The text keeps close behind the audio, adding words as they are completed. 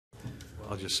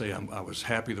I'll just say I was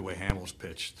happy the way Hamels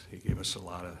pitched. He gave us a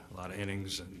lot of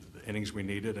innings and the innings we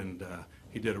needed, and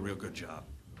he did a real good job.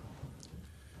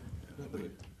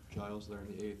 Giles there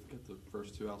in the eighth, get the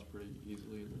first two outs pretty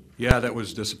easily. Yeah, that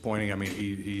was disappointing. I mean,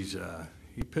 he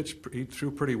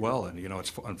threw pretty well, and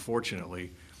it's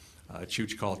unfortunately,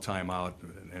 Chooch called timeout,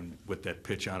 and with that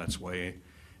pitch on its way,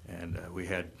 and we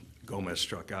had Gomez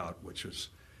struck out, which was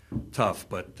tough,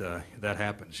 but that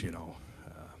happens,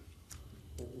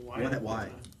 Why?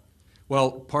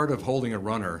 Well, part of holding a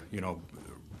runner,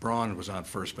 Braun was on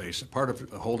first base. Part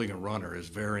of holding a runner is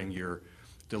varying your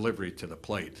delivery to the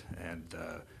plate, and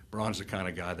Braun's the kind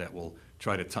of guy that will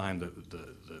try to time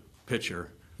the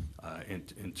pitcher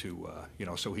into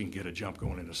so he can get a jump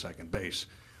going into second base,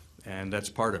 and that's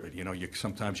part of it.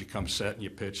 Sometimes you come set and you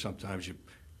pitch, sometimes you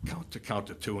count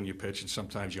to two and you pitch, and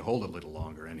sometimes you hold it a little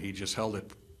longer, and he just held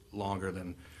it longer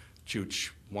than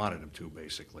Chooch wanted him to,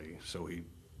 basically, so he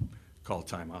called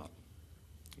timeout.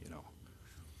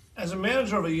 As a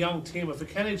manager of a young team, if a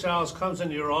Kenny Giles comes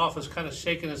into your office kind of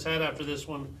shaking his head after this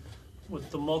one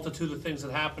with the multitude of things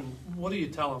that happened, what do you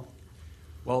tell him?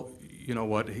 Well, you know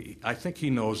what? I think he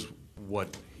knows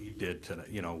what he did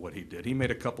today. What he did. He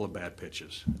made a couple of bad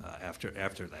pitches after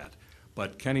that.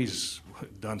 But Kenny's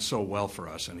done so well for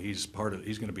us, and he's going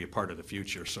to be a part of the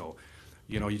future. So,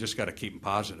 you just got to keep him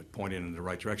positive, pointing in the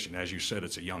right direction. As you said,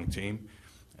 it's a young team,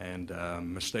 and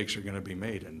mistakes are going to be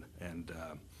made. And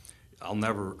I'll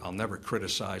never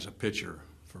criticize a pitcher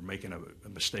for making a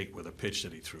mistake with a pitch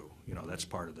that he threw. That's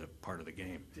part of the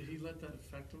game. Did he let that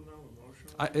affect him though,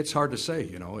 emotionally? It's hard to say.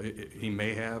 He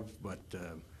may have, but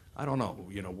I don't know.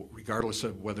 Regardless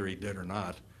of whether he did or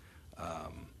not,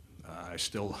 I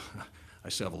still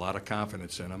have a lot of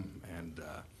confidence in him, and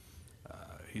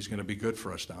he's going to be good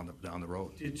for us down the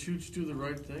road. Did Chooch do the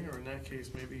right thing, or in that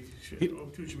case, maybe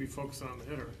Chooch should be focused on the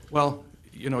hitter? Well,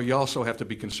 you also have to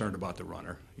be concerned about the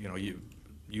runner.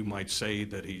 You might say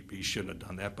that he shouldn't have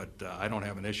done that, but I don't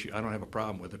have an issue. I don't have a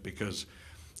problem with it because,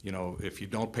 if you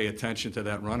don't pay attention to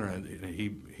that runner and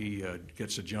he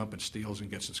gets a jump and steals and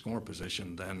gets in scoring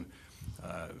position, then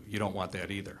you don't want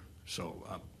that either. So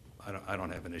I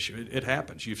don't have an issue. It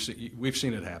happens. We've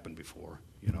seen it happen before.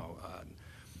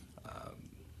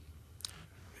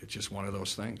 It's just one of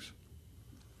those things.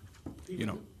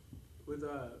 With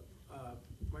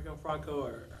Michael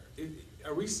Franco,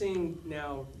 are we seeing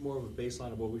now more of a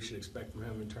baseline of what we should expect from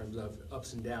him in terms of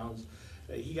ups and downs?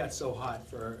 He got so hot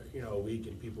for a week,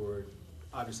 and people were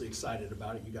obviously excited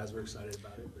about it. You guys were excited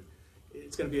about it, but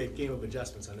it's going to be a game of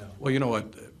adjustments, I know. Well, you know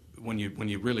what? When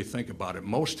you really think about it,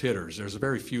 most hitters, there's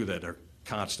very few that are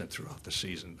constant throughout the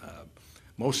season.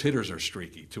 Most hitters are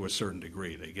streaky to a certain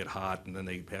degree. They get hot, and then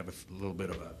they have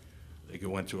they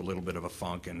go into a little bit of a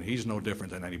funk, and he's no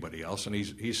different than anybody else. And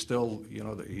he's still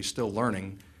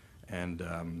learning. And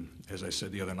as I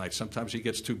said the other night, sometimes he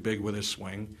gets too big with his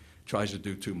swing, tries to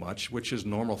do too much, which is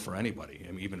normal for anybody.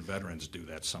 I mean, even veterans do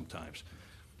that sometimes.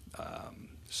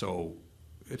 So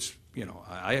it's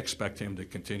I expect him to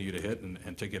continue to hit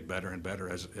and to get better and better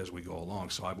as we go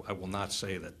along. So I will not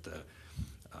say that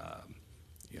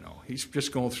he's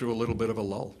just going through a little bit of a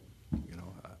lull.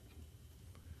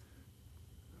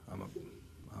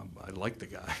 I like the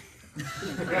guy.